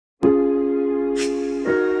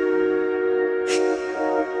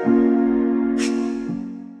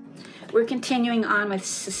continuing on with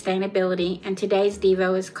sustainability, and today's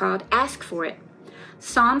Devo is called Ask for It.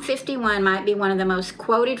 Psalm 51 might be one of the most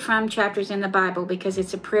quoted from chapters in the Bible because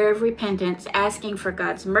it's a prayer of repentance, asking for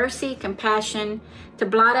God's mercy, compassion, to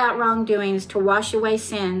blot out wrongdoings, to wash away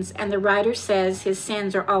sins, and the writer says his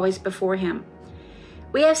sins are always before him.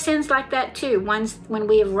 We have sins like that too. Ones when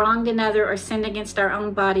we have wronged another or sinned against our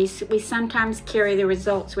own bodies, we sometimes carry the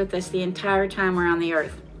results with us the entire time we're on the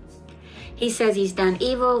earth. He says he's done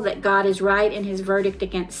evil, that God is right in his verdict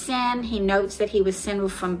against sin. He notes that he was sinful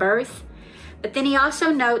from birth. But then he also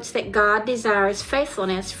notes that God desires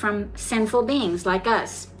faithfulness from sinful beings like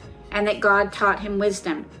us, and that God taught him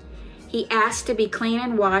wisdom. He asked to be clean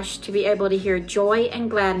and washed, to be able to hear joy and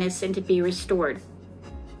gladness, and to be restored.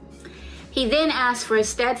 He then asks for a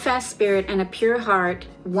steadfast spirit and a pure heart,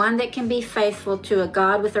 one that can be faithful to a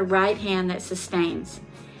God with a right hand that sustains.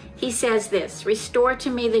 He says this, "Restore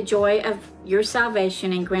to me the joy of your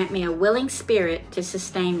salvation and grant me a willing spirit to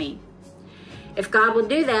sustain me." If God will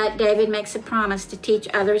do that, David makes a promise to teach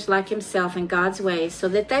others like himself in God's ways so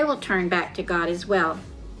that they will turn back to God as well.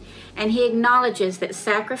 And he acknowledges that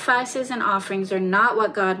sacrifices and offerings are not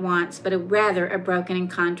what God wants, but rather a broken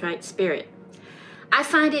and contrite spirit. I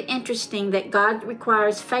find it interesting that God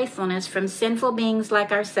requires faithfulness from sinful beings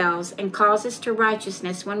like ourselves and calls us to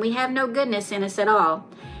righteousness when we have no goodness in us at all,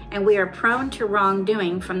 and we are prone to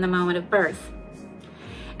wrongdoing from the moment of birth.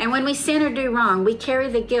 And when we sin or do wrong, we carry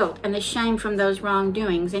the guilt and the shame from those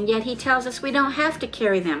wrongdoings, and yet he tells us we don't have to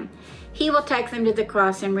carry them. He will take them to the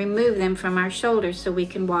cross and remove them from our shoulders so we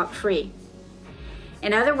can walk free.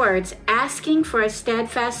 In other words, asking for a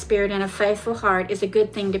steadfast spirit and a faithful heart is a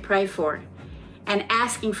good thing to pray for. And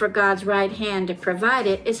asking for God's right hand to provide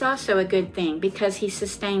it is also a good thing because he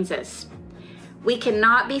sustains us. We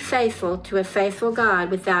cannot be faithful to a faithful God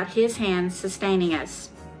without his hand sustaining us.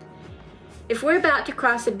 If we're about to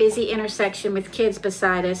cross a busy intersection with kids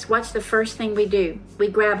beside us, what's the first thing we do? We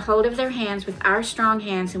grab hold of their hands with our strong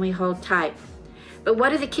hands and we hold tight. But what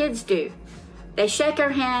do the kids do? They shake our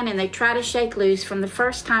hand and they try to shake loose from the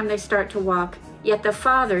first time they start to walk, yet the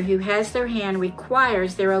Father who has their hand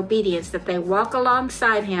requires their obedience, that they walk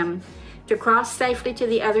alongside him to cross safely to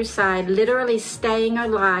the other side, literally staying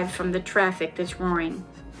alive from the traffic that's roaring.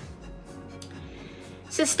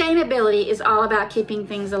 Sustainability is all about keeping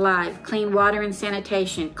things alive, clean water and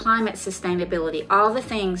sanitation, climate sustainability, all the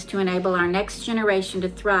things to enable our next generation to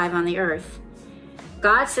thrive on the earth.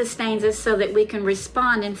 God sustains us so that we can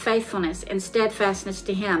respond in faithfulness and steadfastness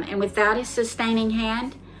to him, and without his sustaining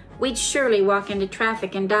hand, we'd surely walk into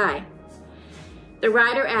traffic and die. The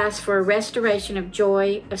writer asks for a restoration of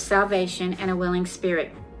joy, of salvation, and a willing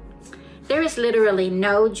spirit. There is literally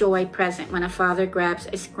no joy present when a father grabs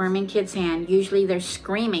a squirming kid's hand. Usually they're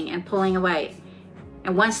screaming and pulling away.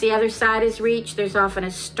 And once the other side is reached, there's often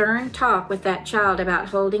a stern talk with that child about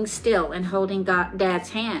holding still and holding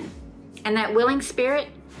Dad's hand. And that willing spirit?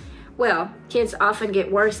 Well, kids often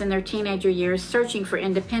get worse in their teenager years, searching for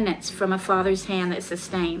independence from a father's hand that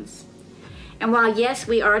sustains. And while yes,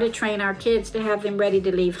 we are to train our kids to have them ready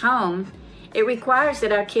to leave home, it requires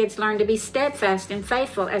that our kids learn to be steadfast and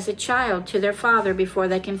faithful as a child to their father before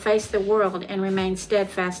they can face the world and remain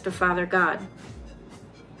steadfast to Father God.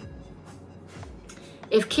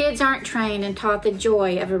 If kids aren't trained and taught the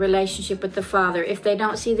joy of a relationship with the Father, if they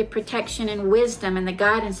don't see the protection and wisdom and the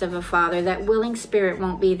guidance of a Father, that willing spirit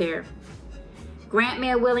won't be there. Grant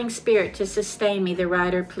me a willing spirit to sustain me, the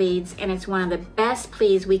writer pleads, and it's one of the best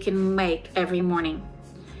pleas we can make every morning.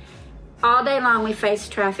 All day long we face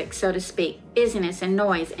traffic, so to speak, busyness and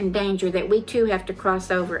noise and danger that we too have to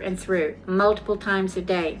cross over and through multiple times a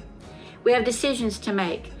day. We have decisions to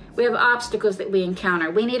make. We have obstacles that we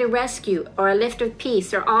encounter. We need a rescue or a lift of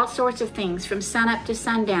peace or all sorts of things from sunup to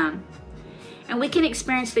sundown. And we can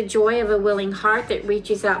experience the joy of a willing heart that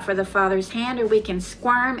reaches out for the Father's hand, or we can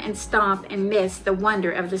squirm and stomp and miss the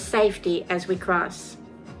wonder of the safety as we cross.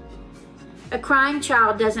 A crying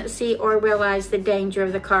child doesn't see or realize the danger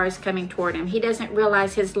of the cars coming toward him. He doesn't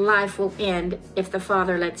realize his life will end if the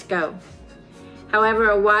Father lets go. However,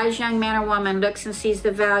 a wise young man or woman looks and sees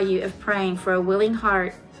the value of praying for a willing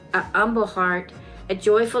heart, a humble heart, a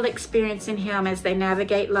joyful experience in him as they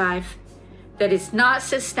navigate life that is not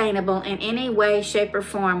sustainable in any way, shape, or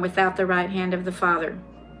form without the right hand of the Father.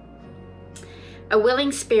 A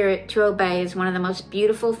willing spirit to obey is one of the most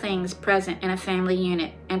beautiful things present in a family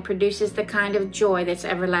unit and produces the kind of joy that's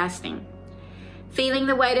everlasting. Feeling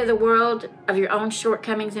the weight of the world, of your own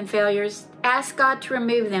shortcomings and failures, ask God to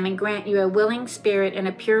remove them and grant you a willing spirit and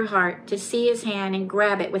a pure heart to see his hand and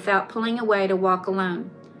grab it without pulling away to walk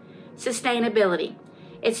alone. Sustainability.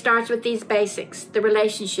 It starts with these basics, the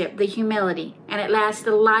relationship, the humility, and it lasts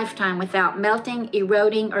a lifetime without melting,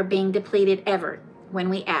 eroding, or being depleted ever when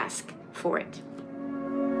we ask for it.